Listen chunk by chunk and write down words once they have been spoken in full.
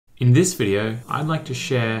In this video, I'd like to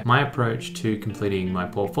share my approach to completing my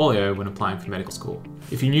portfolio when applying for medical school.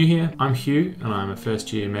 If you're new here, I'm Hugh and I'm a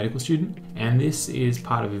first year medical student, and this is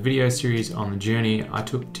part of a video series on the journey I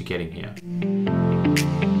took to getting here.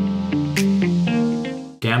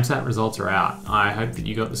 GAMSAT results are out. I hope that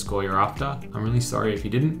you got the score you're after. I'm really sorry if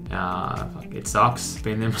you didn't. It sucks.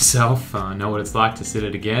 Been there myself. I know what it's like to sit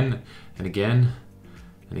it again and again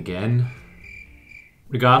and again.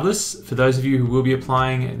 Regardless, for those of you who will be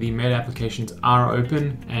applying, the med applications are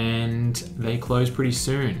open and they close pretty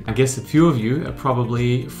soon. I guess a few of you are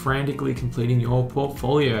probably frantically completing your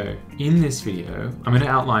portfolio. In this video, I'm going to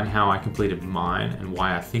outline how I completed mine and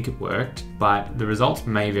why I think it worked, but the results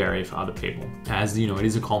may vary for other people. As you know, it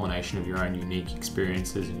is a culmination of your own unique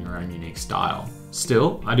experiences and your own unique style.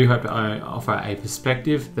 Still, I do hope I offer a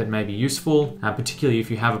perspective that may be useful, particularly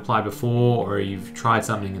if you have applied before or you've tried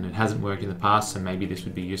something and it hasn't worked in the past, so maybe this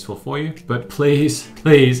would be useful for you. But please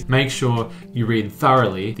make sure you read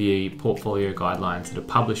thoroughly the portfolio guidelines that are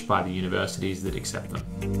published by the universities that accept them.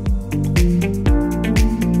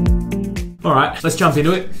 All right, let's jump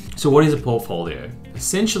into it. So what is a portfolio?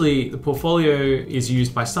 Essentially, the portfolio is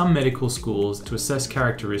used by some medical schools to assess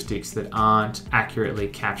characteristics that aren't accurately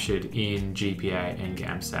captured in GPA and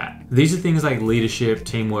GAMSAT. These are things like leadership,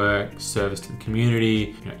 teamwork, service to the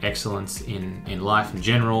community, excellence in life in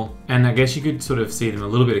general. And I guess you could sort of see them a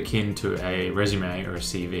little bit akin to a resume or a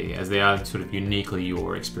CV, as they are sort of uniquely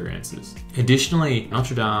your experiences. Additionally,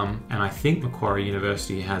 Notre Dame and I think Macquarie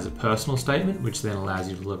University has a personal statement, which then allows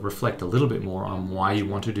you to reflect a little bit more on why you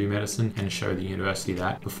want to do medicine and show the university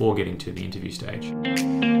that before getting to the interview stage.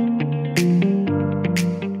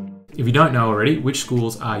 If you don't know already, which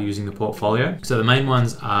schools are using the portfolio? So the main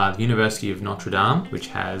ones are the University of Notre Dame, which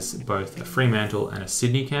has both a Fremantle and a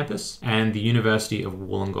Sydney campus, and the University of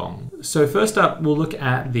Wollongong. So first up, we'll look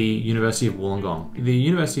at the University of Wollongong. The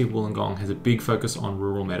University of Wollongong has a big focus on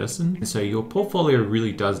rural medicine, and so your portfolio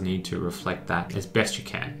really does need to reflect that as best you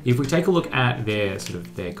can. If we take a look at their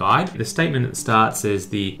guide, the statement at the start says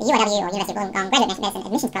the UOW, or University of Wollongong Graduate Medicine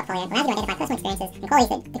Admissions Portfolio allows you to identify personal experiences and qualities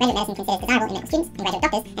that the graduate medicine considers desirable in medical students and graduate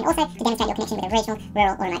doctors, and also to demonstrate your connection with a regional,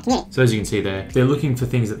 rural, or remote community. So as you can see there, they're looking for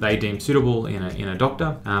things that they deem suitable in a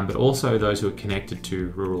doctor, but also those who are connected to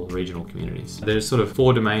rural, regional communities. There's sort of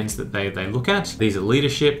 4 domains that they look at. These are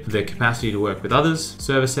leadership, the capacity to work with others,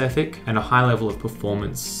 service ethic, and a high level of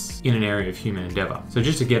performance in an area of human endeavour. So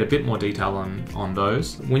just to get a bit more detail on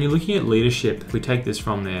those, when you're looking at leadership, if we take this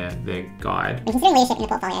from their guide. When considering leadership in the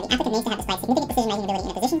portfolio, the applicant needs to have displayed significant decision-making ability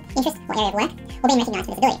in a position, interest, or area of work, or being recognised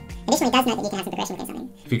for this ability. Additionally, it does note that you can have some progression within something.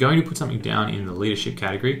 If you're going to put something down in the leadership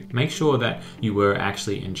category, make sure that you were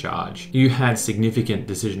actually in charge. You had significant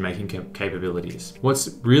decision-making capabilities. What's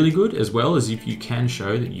really good as well is if you can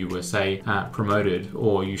show that you were, say, promoted,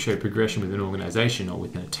 or you show progression within an organisation or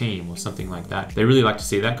within a team or something like that. They really like to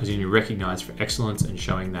see that because you're recognised for excellence and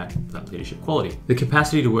showing that leadership quality. The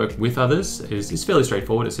capacity to work with others is fairly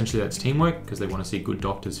straightforward. Essentially, that's teamwork, because they want to see good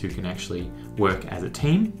doctors who can actually work as a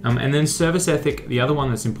team. And then service ethic, the other one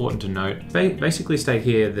that's important to note, they basically state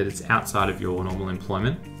here that it's outside of your normal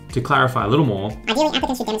employment. To clarify a little more, ideally,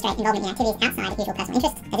 applicants should demonstrate involvement in activities outside of usual personal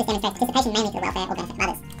interests, as this demonstrates participation mainly for the welfare or benefit of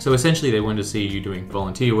others. So essentially, they want to see you doing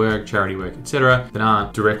volunteer work, charity work, etc., that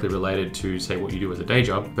aren't directly related to, say, what you do as a day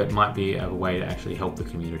job, but might be a way to actually help the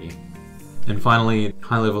community. And finally,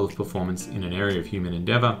 high level of performance in an area of human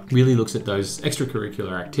endeavour really looks at those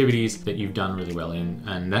extracurricular activities that you've done really well in.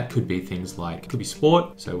 And that could be things like, could be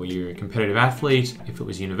sport. So were you a competitive athlete? If it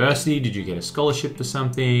was university, did you get a scholarship for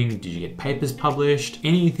something? Did you get papers published?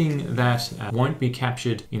 Anything that won't be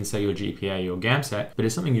captured in, say, your GPA or GAMSAT, but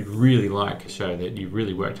is something you'd really like to show that you've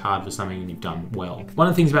really worked hard for something and you've done well. One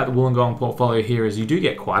of the things about the Wollongong portfolio here is you do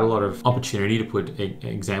get quite a lot of opportunity to put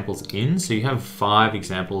examples in. So you have 5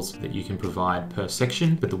 examples that you can provide per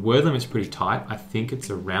section, but the word limit's pretty tight. I think it's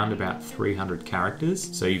around about 300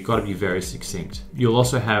 characters, so you've got to be very succinct. You'll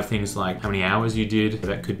also have things like how many hours you did.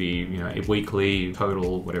 That could be, a weekly,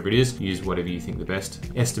 total, whatever it is. Use whatever you think the best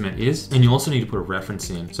estimate is. And you also need to put a reference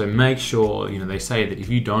in. So make sure, they say that if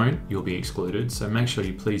you don't, you'll be excluded. So make sure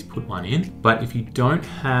you please put one in. But if you don't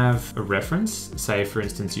have a reference, say for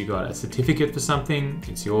instance, you got a certificate for something,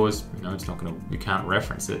 it's yours, you can't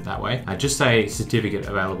reference it that way. Just say certificate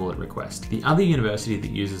available at request. The other university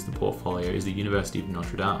that uses the portfolio is the University of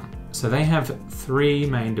Notre Dame. So they have 3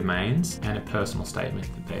 main domains and a personal statement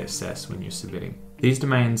that they assess when you're submitting. These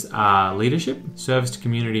domains are leadership, service to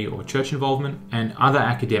community or church involvement, and other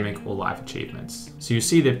academic or life achievements. So you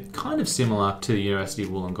see they're kind of similar to the University of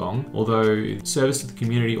Wollongong, although service to the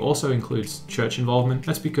community also includes church involvement.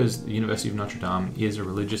 That's because the University of Notre Dame is a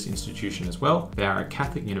religious institution as well. They are a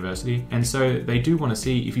Catholic university, and so they do want to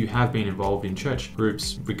see if you have been involved in church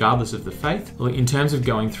groups regardless of the faith. In terms of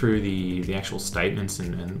going through the actual statements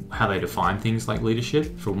and how they define things like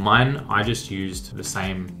leadership, for mine I just used the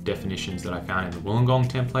same definitions that I found in the Wollongong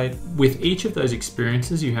template. With each of those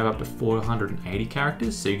experiences you have up to 480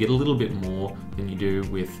 characters, so you get a little bit more than you do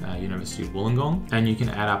with University of Wollongong, and you can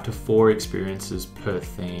add up to 4 experiences per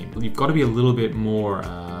theme. You've got to be a little bit more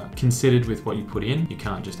considered with what you put in. You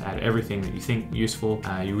can't just add everything that you think useful.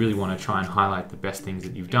 You really want to try and highlight the best things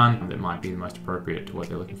that you've done that might be the most appropriate to what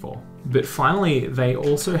they're looking for. But finally, they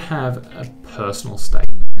also have a personal statement.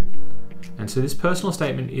 And so this personal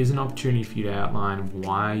statement is an opportunity for you to outline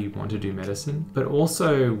why you want to do medicine, but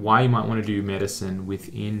also why you might want to do medicine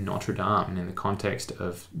within Notre Dame in the context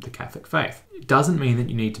of the Catholic faith. It doesn't mean that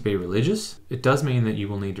you need to be religious. It does mean that you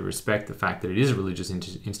will need to respect the fact that it is a religious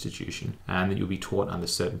institution and that you'll be taught under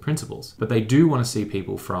certain principles. But they do want to see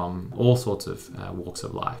people from all sorts of walks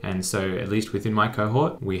of life. And so at least within my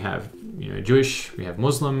cohort, we have Jewish, we have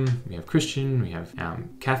Muslim, we have Christian, we have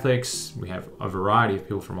Catholics, we have a variety of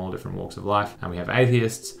people from all different walks of life, and we have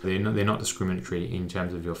atheists. They're not discriminatory in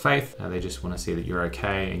terms of your faith. They just want to see that you're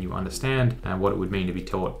okay and you understand what it would mean to be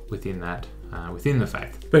taught within that, within the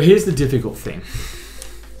faith. But here's the difficult thing.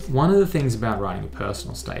 One of the things about writing a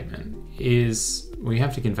personal statement is we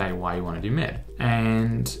have to convey why you want to do med.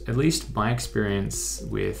 And at least my experience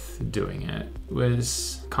with doing it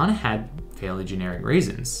was kind of had fairly generic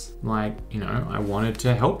reasons. Like, I wanted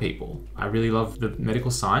to help people. I really love the medical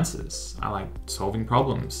sciences. I like solving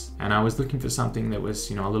problems. And I was looking for something that was,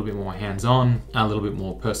 a little bit more hands-on, a little bit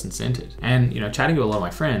more person-centered. And, chatting to a lot of my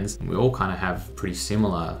friends, we all kind of have pretty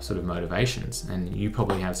similar sort of motivations. And you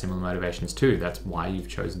probably have similar motivations too. That's why you've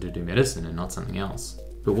chosen to do medicine and not something else.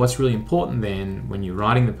 But what's really important then when you're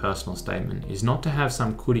writing the personal statement is not to have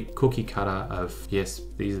some cookie cutter of, yes,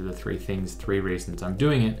 these are the 3 things, 3 reasons I'm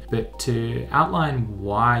doing it, but to outline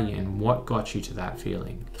why and what got you to that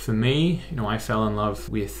feeling. For me, I fell in love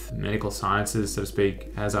with medical sciences, so to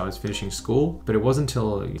speak, as I was finishing school, but it wasn't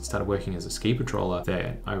until I started working as a ski patroller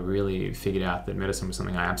that I really figured out that medicine was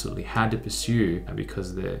something I absolutely had to pursue,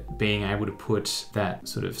 because being able to put that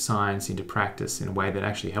sort of science into practice in a way that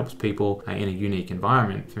actually helps people in a unique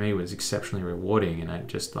environment for me was exceptionally rewarding, and it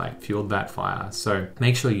just fueled that fire. So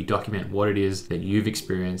make sure you document what it is that you've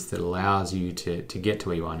experienced that allows you to get to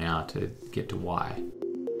where you are now, to get to why.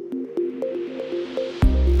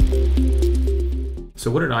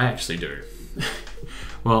 So what did I actually do?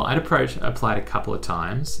 Well, I'd applied a couple of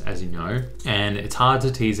times, as you know, and it's hard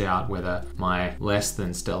to tease out whether my less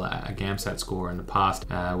than stellar GAMSAT score in the past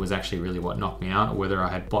was actually really what knocked me out, or whether I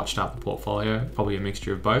had botched up the portfolio, probably a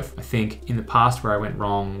mixture of both. I think in the past where I went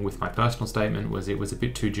wrong with my personal statement was it was a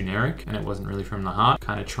bit too generic and it wasn't really from the heart,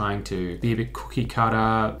 kind of trying to be a bit cookie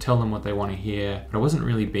cutter, tell them what they want to hear, but I wasn't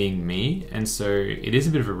really being me, and so it is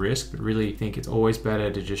a bit of a risk, but really think it's always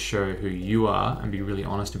better to just show who you are and be really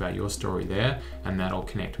honest about your story there, and that'll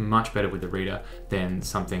connect much better with the reader than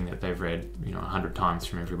something that they've read 100 times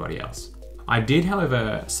from everybody else. I did,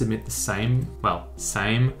 however, submit the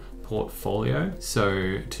same portfolio,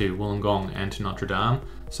 so to Wollongong and to Notre Dame.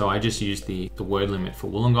 So I just used the word limit for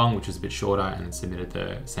Wollongong, which was a bit shorter, and submitted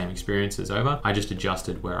the same experiences over. I just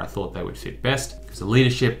adjusted where I thought they would fit best, because the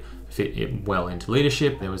leadership fit it well into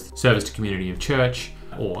leadership. There was service to community of church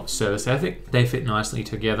or service ethic. They fit nicely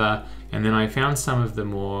together. And then I found some of the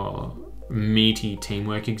more meaty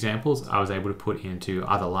teamwork examples I was able to put into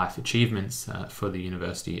other life achievements for the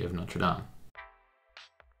University of Notre Dame.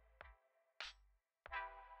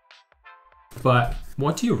 But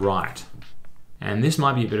what do you write? And this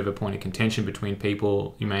might be a bit of a point of contention between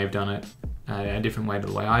people. You may have done it a different way to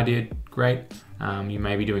the way I did. Great. You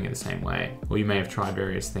may be doing it the same way, or you may have tried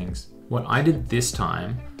various things. What I did this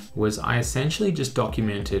time was I essentially just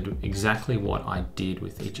documented exactly what I did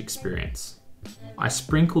with each experience. I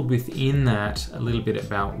sprinkled within that a little bit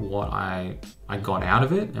about what I got out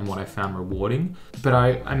of it and what I found rewarding, but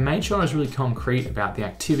I made sure I was really concrete about the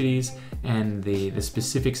activities and the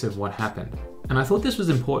specifics of what happened. And I thought this was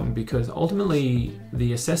important because ultimately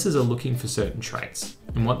the assessors are looking for certain traits,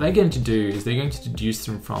 and what they're going to do is they're going to deduce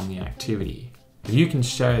them from the activity. If you can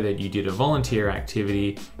show that you did a volunteer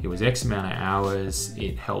activity, it was X amount of hours,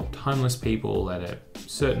 it helped homeless people at a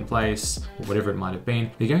certain place, or whatever it might have been,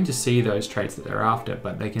 they're going to see those traits that they're after,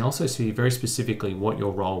 but they can also see very specifically what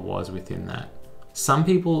your role was within that. Some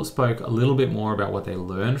people spoke a little bit more about what they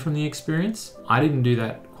learned from the experience. I didn't do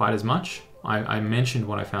that quite as much. I mentioned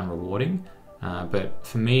what I found rewarding, but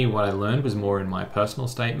for me, what I learned was more in my personal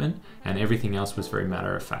statement, and everything else was very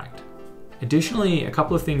matter of fact. Additionally, a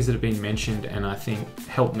couple of things that have been mentioned and I think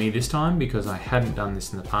helped me this time because I hadn't done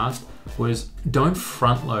this in the past was don't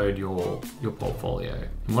front load your portfolio.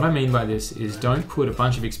 And what I mean by this is don't put a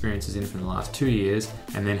bunch of experiences in from the last 2 years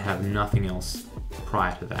and then have nothing else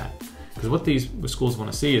prior to that. Because what these schools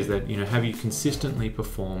want to see is that, have you consistently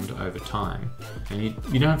performed over time? And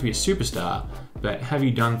you don't have to be a superstar, but have you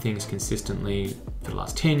done things consistently for the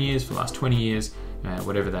last 10 years, for the last 20 years,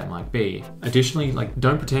 whatever that might be. Additionally,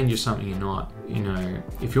 don't pretend you're something you're not.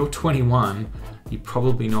 If you're 21, you're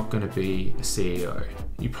probably not going to be a CEO.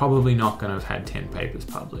 You're probably not going to have had 10 papers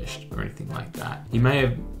published or anything like that. You may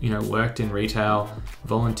have, worked in retail,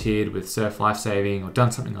 volunteered with Surf Lifesaving, or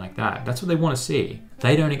done something like that. That's what they want to see.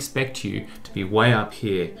 They don't expect you to be way up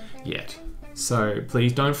here yet. So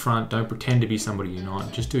please don't front, don't pretend to be somebody you're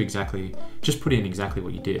not. Just put in exactly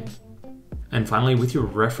what you did. And finally, with your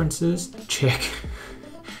references, check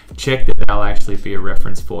that they'll actually be a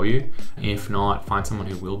reference for you. If not, find someone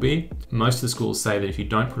who will be. Most of the schools say that if you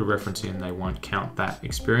don't put a reference in, they won't count that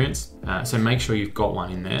experience. So make sure you've got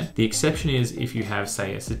one in there. The exception is if you have,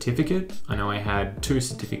 say, a certificate. I know I had 2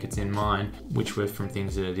 certificates in mine, which were from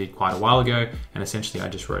things that I did quite a while ago. And essentially I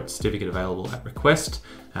just wrote certificate available at request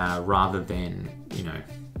rather than,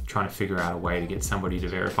 trying to figure out a way to get somebody to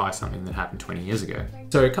verify something that happened 20 years ago.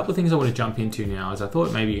 So a couple of things I want to jump into now is I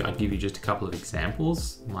thought maybe I'd give you just a couple of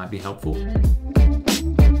examples, might be helpful.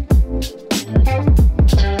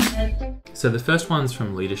 So the first one's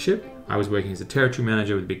from leadership. I was working as a territory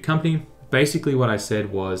manager with a big company. Basically what I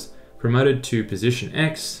said was promoted to position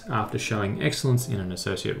X after showing excellence in an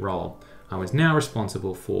associate role. I was now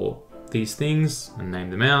responsible for these things and name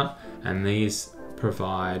them out, and these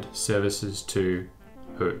provide services to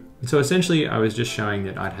who. So essentially I was just showing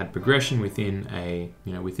that I'd had progression within a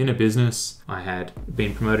business. I had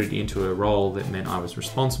been promoted into a role that meant I was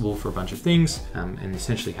responsible for a bunch of things and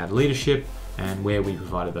essentially had leadership and where we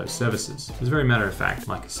provided those services. It was very matter of fact,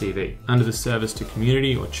 like a CV. Under the service to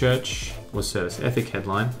community or church or service ethic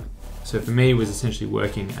headline. So for me, it was essentially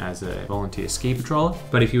working as a volunteer ski patroller.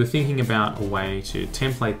 But if you were thinking about a way to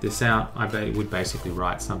template this out, I would basically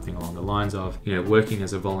write something along the lines of, working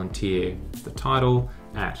as a volunteer, the title,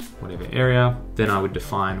 at whatever area. Then I would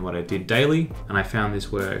define what I did daily, and I found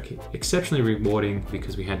this work exceptionally rewarding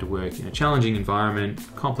because we had to work in a challenging environment,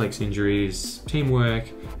 complex injuries, teamwork,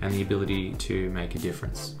 and the ability to make a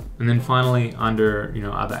difference. And then finally, under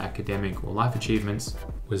other academic or life achievements,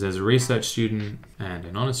 was as a research student and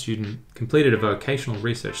an honours student, completed a vocational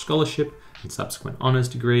research scholarship and subsequent honours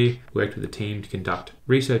degree, worked with a team to conduct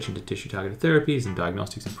research into tissue-targeted therapies and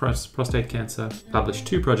diagnostics in prostate cancer, published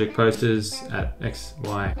 2 project posters at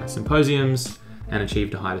XY symposiums, and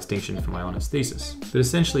achieved a high distinction for my honours thesis. But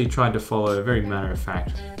essentially tried to follow a very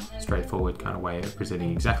matter-of-fact, straightforward kind of way of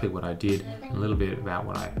presenting exactly what I did and a little bit about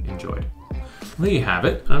what I enjoyed. Well, there you have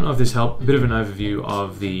it. I don't know if this helped. A bit of an overview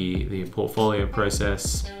of the portfolio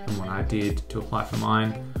process and what I did to apply for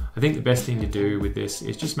mine. I think the best thing to do with this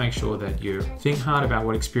is just make sure that you think hard about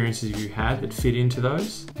what experiences you had that fit into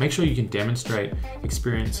those. Make sure you can demonstrate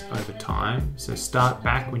experience over time. So start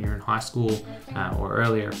back when you're in high school or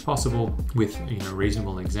earlier if possible with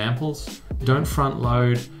reasonable examples. Don't front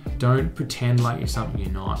load. Don't pretend like you're something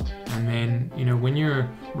you're not. And then, when you're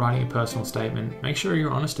writing a personal statement, make sure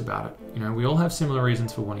you're honest about it. We all have similar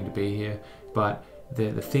reasons for wanting to be here, but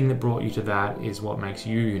the thing that brought you to that is what makes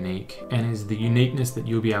you unique and is the uniqueness that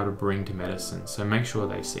you'll be able to bring to medicine. So make sure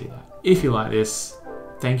they see that. If you like this,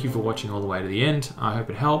 thank you for watching all the way to the end. I hope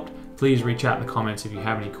it helped. Please reach out in the comments if you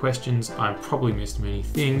have any questions. I've probably missed many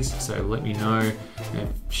things, so let me know.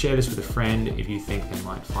 Share this with a friend if you think they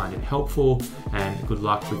might find it helpful, and good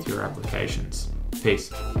luck with your applications.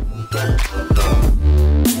 Peace.